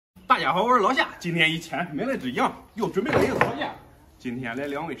家好，我是老夏。今天以前买了只羊，又准备了一个烤架。今天来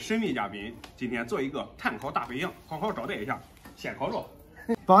2位神秘嘉宾，今天做一个炭烤大肥羊，好好招待一下。先烤肉，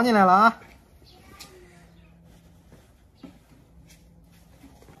绑进来了啊！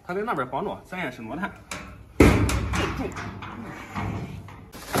他在那边绑着，咱也是挪炭。重。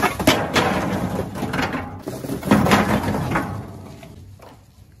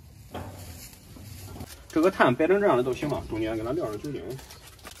这个炭摆成这样的都行了，中间给它撂上酒精，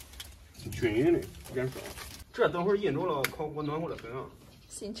均匀的燃烧。这等会儿印着了，烤锅暖和的很啊。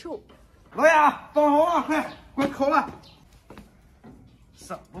新球，老亚绑好了，快烤了。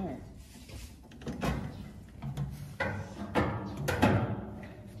上路。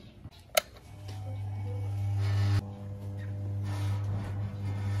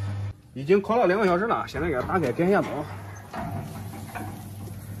已经烤了2个小时了，现在给它打开，点一下刀。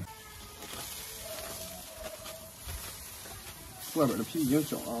外边的皮已经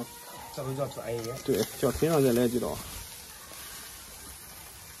焦了，这个叫专业。对，叫腿上再来几刀。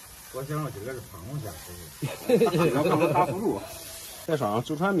我想我今个是胖龙虾，要看我打辅助，再上上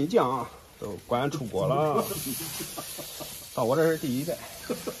祖传米酱啊，都关出锅了。到我这是第1代。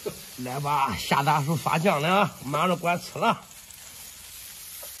来吧，夏大叔发酱了，马上管吃了。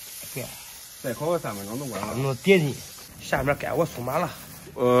对，再烤个3分钟都完了。弄点进，下面该我送马了。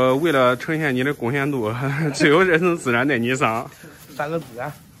为了呈现你的贡献度，只有人生自然带你上。3个字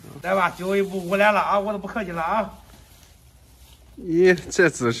啊！来吧，最后一步我来了啊，我都不客气了啊！咦，这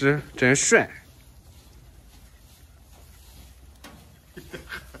姿势真帅！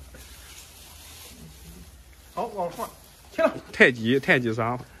好，往后停了。太极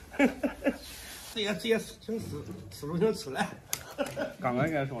上。这也挺吃都行吃来。刚刚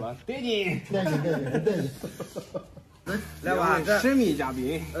应该说了，带劲。来吧，神秘嘉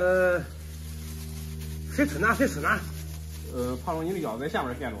宾。谁吃哪谁吃哪。胖龙，你的腰在下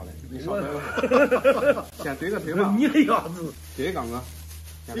面垫着嘞，你稍等。先怼个腿吧。你的腰子。对，刚哥。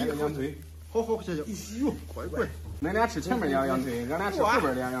先来个羊腿。好，谢谢。哎呦，快！恁俩吃前面2羊腿，俺俩吃后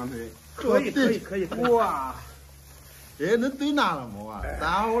边2羊腿。可以。哇！哎，恁对哪了没啊？大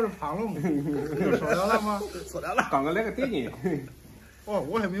家好，我是胖龙。又说了吗？说了。刚刚来个带劲。哦，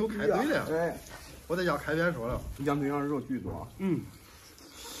我还没有开嘴呢。对，我在家开篇说了。羊腿上肉巨多。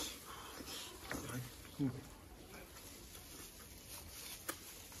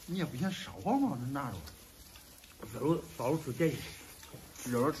你也不嫌烧饱吗？这拿着。烧肉吃点心。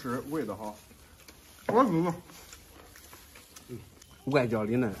热吃味道好。我哥。外焦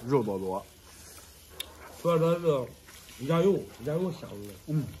里嫩，肉多。说这个羊油香的。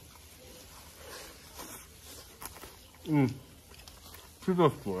是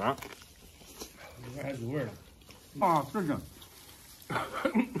个酥的。还入味了。啊，是这。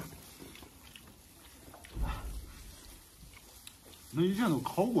那以前都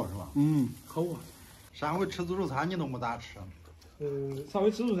烤过是吧？烤过。上回吃自助餐你都没咋吃。上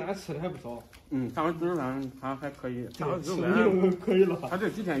回自助餐吃的还不少。上回自助餐他还可以。上回自助餐可以了。他这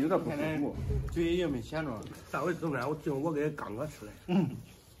几天有点不舒服，嘴也没闲着。上回自助餐我给刚哥吃的。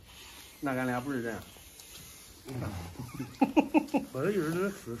那俺俩不是这样。我这就是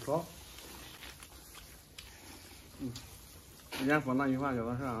吃少。之前说那句话叫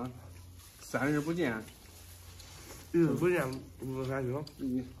做啥？3日不见。1日不见不三秋。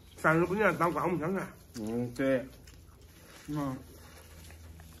3日不见当刮目相看。对。1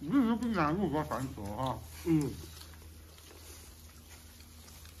日不见如隔三秋啊。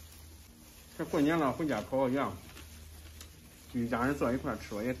这过年了，回家烤个羊，一家人坐一块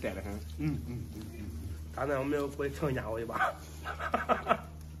吃，也待得很。刚才我没有过去蹭一下我一把。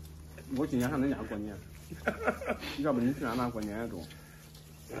我今年上恁家过年，要不你去俺那过年也中。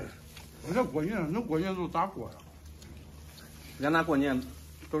我这过年，恁过年都咋过呀？俺那过年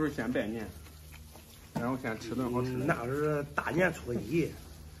都是先拜年，然后先吃顿好吃的。那是大年初一，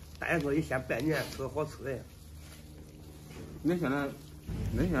先拜年，吃好吃的。恁现在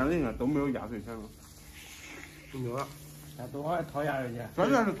人家都没有压岁钱了。没有了。都还掏压岁钱。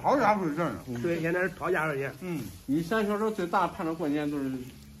现在是掏压岁钱了。对，现在是掏压岁钱。以前小时候最大盼着过年都是，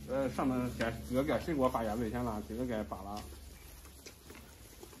上面几个该谁给我发压岁钱了，几个该发了。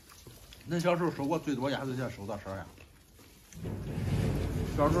恁小时候收过最多压岁钱收到啥呀？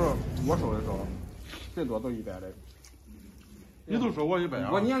小时候我收的少，最多都100的。你都收过100啊？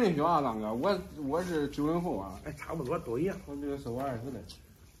我年龄小啊，刚哥，我是90后啊。差不多都一样。我这个收过20的。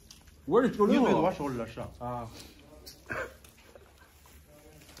我是90后。你最多收20啊。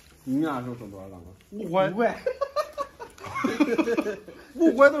你那时候收多少刚哥？5块。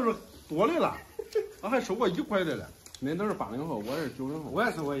5块都是多的了，俺还收过1块的嘞。恁都是80后，我是90后。我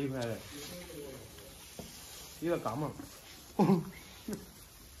也收过1块的。一个钢镚。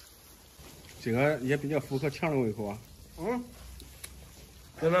这个也比较符合强人胃口啊。嗯。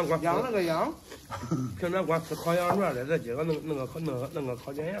平常光养那个羊，平常光吃烤羊肉的，这几个弄个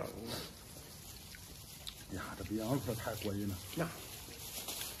烤全羊。呀，这比羊肉可太过瘾了。呀，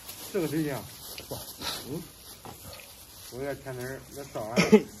这个谁家？我也天天那烧完，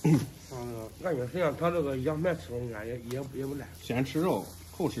上那个，感觉实际上他这个羊排吃应该也不赖。先吃肉，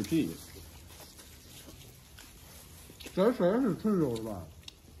后吃皮。这是纯肉是吧？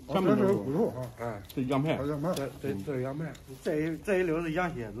这是骨头哈。哎，这羊排。这是羊排，这一溜是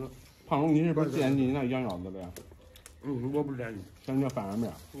羊蝎子。胖龙，你是不是惦记那羊腰子的呀？我不惦记。像你这翻面。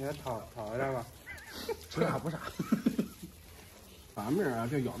你还掏一点吧。不啥不啥。翻面啊，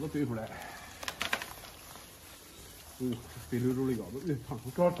这腰子堆出来。肥溜溜的腰子，胖，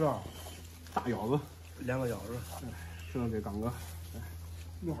多少吃啊？大腰子，2个腰子，吃了这刚哥，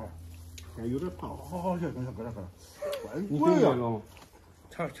又好，哎，有点胖，好，行，搁这，你给这个吗？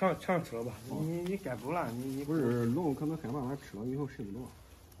尝吃吧，你该补了，你不是龙可能害怕他吃了以后睡不着，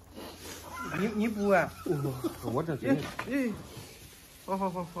你补啊？我这好，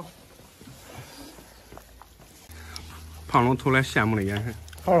胖龙投来羡慕的眼神，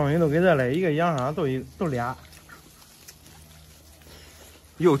好容易都给这了，一个羊上都俩。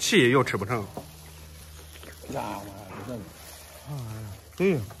又气又吃不成。呀，真的。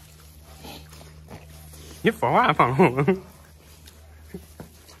对。你说话放龙。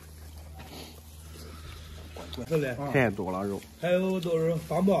是嘞。太多了肉。还有都是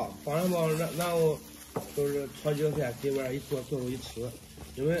放包，放上包，然后都是炒几个菜，给碗一做最后一吃，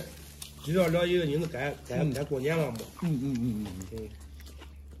因为只要聊一个日子该过年了嘛。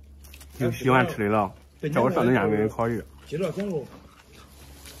有喜欢吃的了，叫我上恁家给你烤鱼。鸡肉香肉。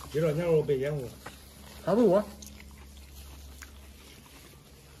鸡肉香肉备盐乎，还不我。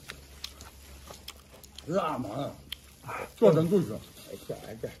辣嘛，这真够吃。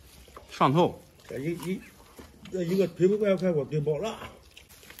上头。这一个腿不快给我堆饱了。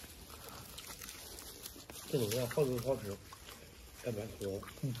这种样好吃，太难说。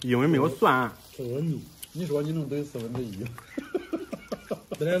因为没有蒜。这个腻。你说你能兑1/4。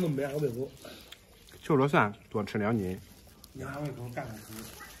本来都没啥胃口。就着蒜，多吃2斤。没啥胃口，干不出。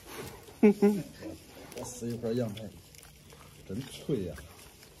我撕一块羊排，真脆呀！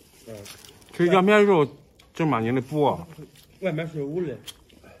这羊排肉正把你的补。外面是5的，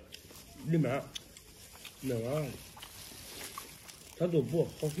里面那玩意儿，它都补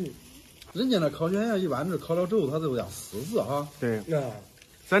好熟。人家那烤全羊一般是烤了之后，它都要撕哈。对。啊。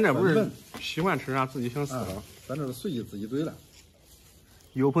咱这不是喜欢吃啥自己想撕了，咱这是随意自己堆了。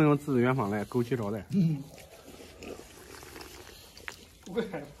有朋友自远方来，枸杞招待。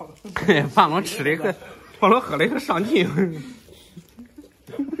胖龙吃的可，胖龙喝的可上劲。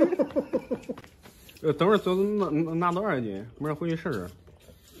等会儿走拿到2斤，明儿回去试试。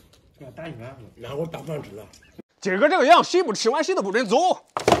打一碗，那我大饭吃了。今儿个这个羊，谁不吃完谁都不准走。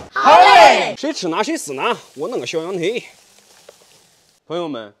好嘞。谁吃哪谁撕哪，我弄个小羊腿。朋友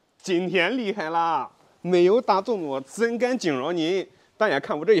们，今天厉害啦！没有大动作，怎敢惊扰您？大家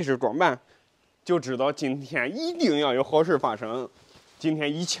看我这一身装扮，就知道今天一定要有好事发生。今天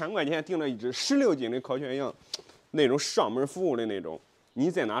1000块钱订了一只16斤的烤全羊，那种上门服务的那种，你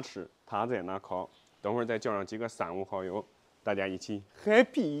在哪吃，他在哪烤。等会儿再叫上几个3、5好友，大家一起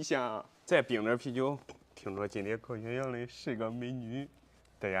happy 一下，再冰点啤酒。听说今天烤全羊的是个美女，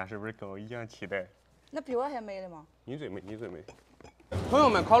大家是不是跟我一样期待？那比我还美的吗？你最美，你最美。朋友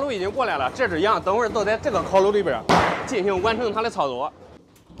们，烤炉已经过来了，这只羊等会儿都在这个烤炉里边进行完成它的操作。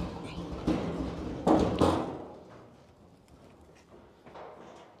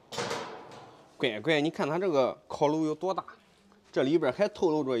乖，你看它这个烤炉有多大？这里边还透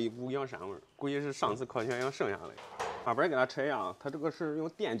露着一股羊膻味，估计是上次烤全羊剩下的。旁边给它拆样，它这个是用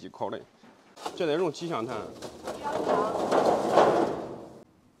电机烤的，这得用几香炭。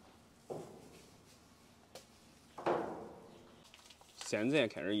现在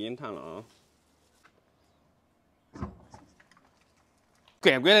开始引炭了啊！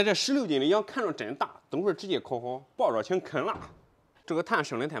乖的，这16斤的羊看着真大，等会儿直接烤好，抱着请啃了。这个炭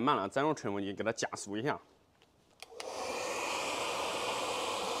升的太慢了，咱用吹风机给它加速一下。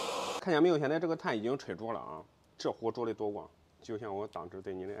看见没有？现在这个炭已经吹着了啊！这火着的多光，就像我当时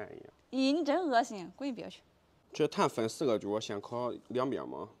对你的爱一样。咦，你真恶心，滚一边去！这炭分4个角，先烤2边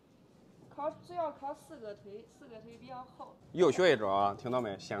吗？主要烤4个腿，4个腿比较厚。又学一招啊，听到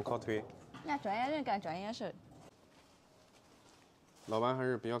没？先烤腿。人家专业人干专业事。老板还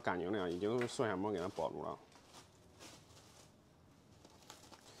是比较干净的，已经塑料膜给它包住了。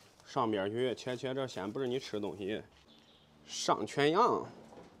上边去切这先不是你吃的东西，上全羊。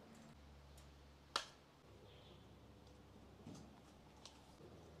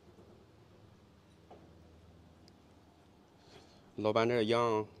老板这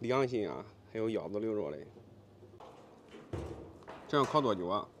羊良心啊，还有腰子溜肉嘞。这样烤多久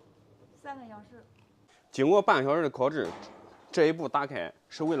啊？3个小时。经过半小时的烤制，这一步打开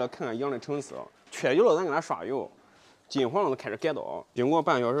是为了看看羊的成色。缺油了，咱给它刷油；金黄了，开始改刀。经过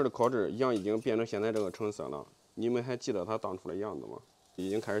半小时的烤制，羊已经变成现在这个成色了。你们还记得它当初的样子吗？已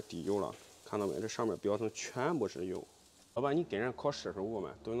经开始滴油了，看到没？这上面表层全部是油。老板，你给人烤试试过没？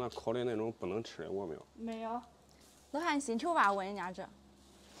都那烤的那种不能吃的过没有？没有。老汉新球吧？问人家这。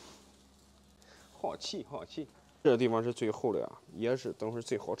好奇。这地方是最厚的呀，也是等会儿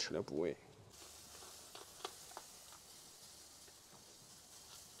最好吃的部位。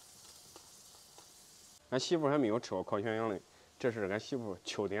俺媳妇还没有吃过烤全羊嘞，这是俺媳妇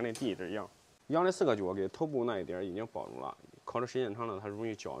秋天的第一只羊。羊的4个脚给头部那一点已经暴露了，烤的时间长了，它容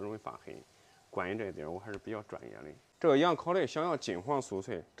易焦，容易发黑。关于这一点，我还是比较专业的。这个羊烤的想要金黄酥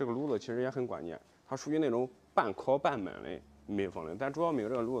脆，这个炉子其实也很关键，它属于那种半烤半焖的密封的。咱主要没有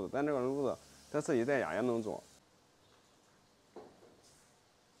这个炉子，咱这个炉子咱自己在家也能做。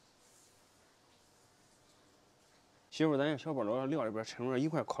媳妇，咱这小菠萝料里边趁热一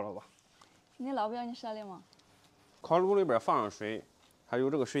块烤了吧。你老不要你舍的吗？烤炉里边放上水，还有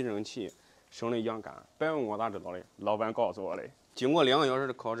这个水蒸气，省的羊肝。别问我咋知道的，老板告诉我的。经过2个小时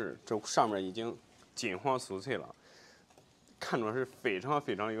的烤制，这上面已经金黄酥脆了，看着是非常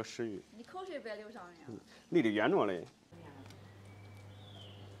有食欲。你口水别流上面。离得远着嘞。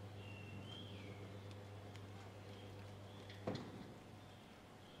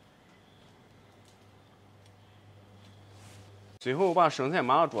最后把生菜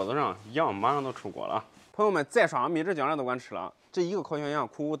码到桌子上，羊马上都出锅了。朋友们，再刷秘制酱料都管吃了。这一个烤全羊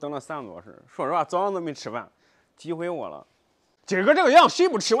苦苦等了3个多小时，说实话早上都没吃饭，机会我了。今儿个这个羊谁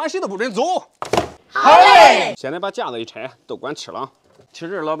不吃完谁都不准走。好嘞！现在把架子一拆，都管吃了。其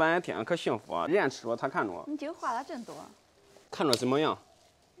实老板天可幸福啊，人家吃着他看着。你这个话咋真多？看着怎么样？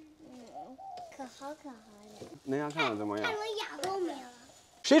可好的。人家看着怎么样？看我牙都没了。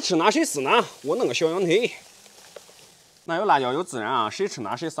谁吃哪谁死哪，我弄个小羊腿。那有辣椒有孜然啊，谁吃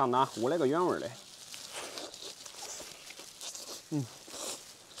哪谁撒哪，我来个原味的。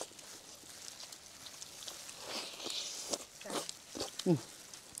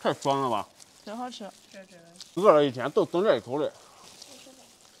太爽了吧！真好吃。饿了一天都等这一口嘞。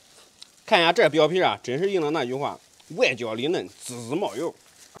看一下这表皮啊，真是应了那句话：外焦里嫩，滋滋冒油。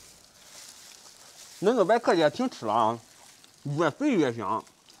恁个外壳也挺吃了啊，越肥越香。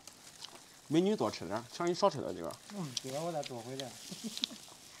美女多吃点，强你少吃点这个。这个我再多回点。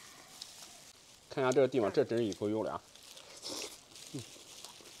看一下这个地方，这真是一口油了啊！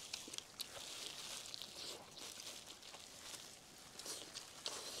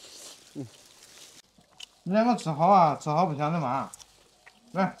你两个吃好啊，吃好不想的嘛。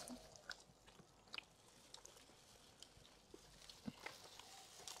来，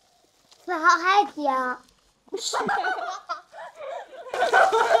吃好还香。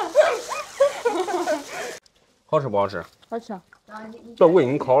好吃不好吃？好吃。这为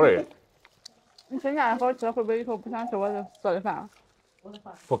你烤的。你现在好吃，会不会以后不想吃我做的饭了？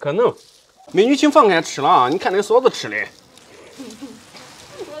不可能！美女，请放开吃了啊！你看那嫂子吃的。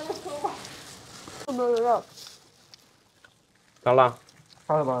咋了？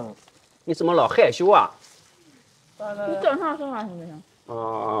好了吧？你怎么老害羞啊？你正常说话行不行？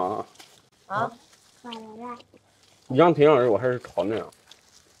啊！完了。羊腿上肉还是炒嫩啊？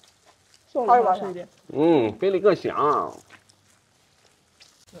好吧，吃一点。肥的更香。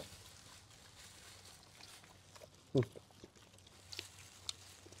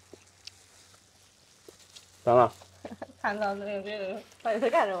咋了？看到那个，到底在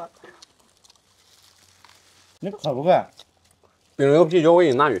干什么？你渴不渴？冰有啤酒，我给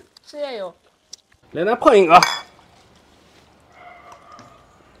你拿去。谁也有。来，咱碰一个。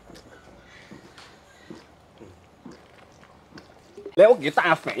来，我给大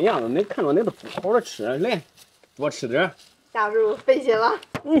家分一样子，你看着你都不好好吃，来，多吃点。下厨费心了。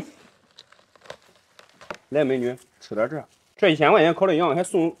来，美女，吃点这。这1000块钱烤的羊还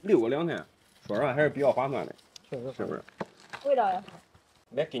送6个凉菜，说实话还是比较划算的，是不是？味道也好。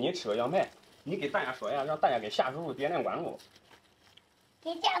来，给你吃个羊排，你给大家说一下，让大家给夏叔叔点点关注。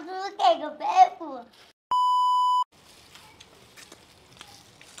给家叔叔盖个白布。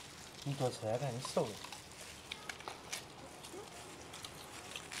你多吃点，看你瘦了。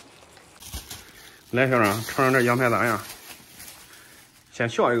来，小张，尝尝这羊排咋样？先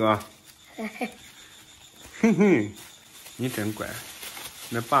笑一个。嘿嘿，你真乖。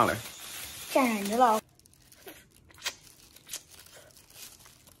那爸嘞？站着了。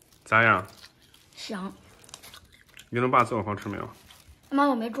咋样？香。你能爸做的好吃没有？妈，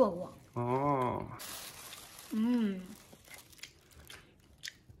我没做过。哦。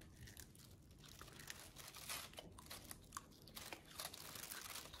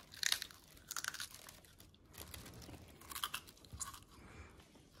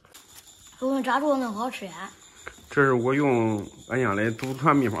用炸猪能好吃呀。这是我用俺家的祖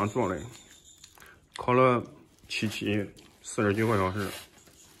传秘方做的，烤了7期49个小时，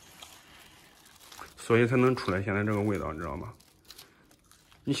所以才能出来现在这个味道，知道吗？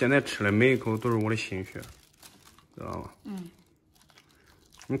你现在吃的每一口都是我的心血，知道吗？嗯。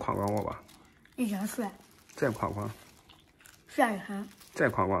你夸夸我吧。你真帅。再夸夸。帅得很。再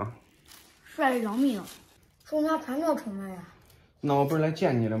夸夸。帅的要命。从哪看着出来呀？那我不是来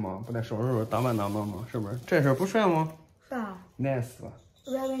见你的吗？不得收拾收拾打扮打扮吗？是不是？这事不帅吗？是啊。 nice。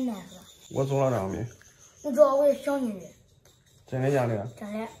我也 nice。我做了账没？你做我也想你的。真的假的？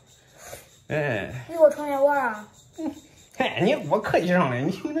真的。哎。你给我常来玩啊？哎，我客气上来，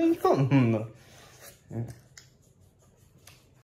你听着样子。